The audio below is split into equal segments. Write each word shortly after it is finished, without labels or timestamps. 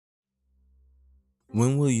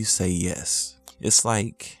When will you say yes? It's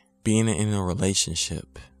like being in a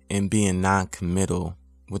relationship and being non-committal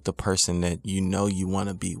with the person that you know you want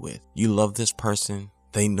to be with. You love this person.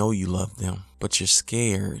 They know you love them, but you're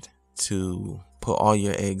scared to put all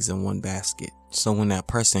your eggs in one basket. So when that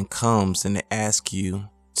person comes and they ask you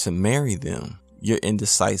to marry them, you're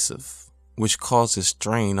indecisive, which causes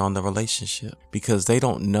strain on the relationship because they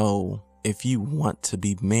don't know if you want to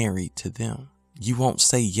be married to them. You won't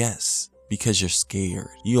say yes because you're scared.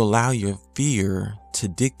 You allow your fear to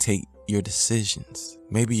dictate your decisions.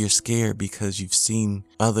 Maybe you're scared because you've seen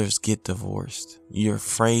others get divorced. You're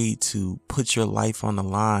afraid to put your life on the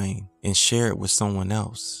line and share it with someone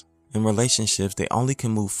else. In relationships, they only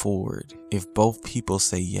can move forward if both people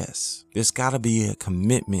say yes. There's got to be a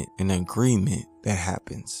commitment and agreement that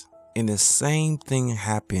happens. And the same thing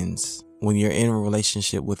happens when you're in a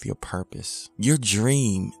relationship with your purpose. Your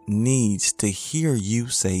dream needs to hear you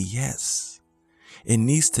say yes. It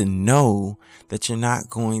needs to know that you're not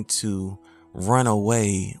going to run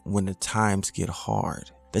away when the times get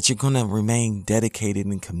hard, that you're going to remain dedicated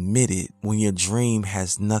and committed when your dream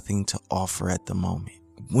has nothing to offer at the moment.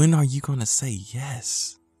 When are you going to say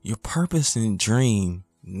yes? Your purpose and dream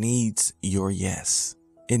needs your yes.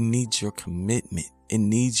 It needs your commitment. It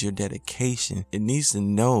needs your dedication. It needs to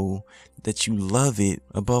know that you love it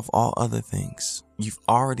above all other things. You've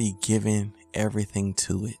already given everything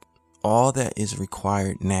to it. All that is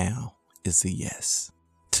required now is a yes.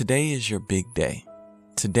 Today is your big day.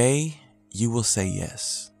 Today, you will say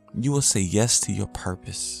yes. You will say yes to your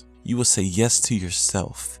purpose. You will say yes to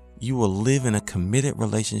yourself. You will live in a committed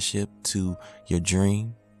relationship to your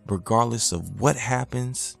dream. Regardless of what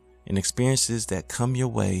happens and experiences that come your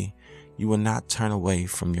way, you will not turn away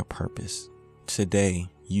from your purpose. Today,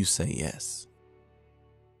 you say yes.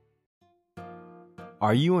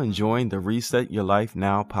 Are you enjoying the Reset Your Life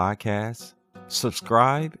Now podcast?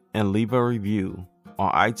 Subscribe and leave a review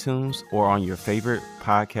on iTunes or on your favorite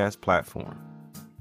podcast platform.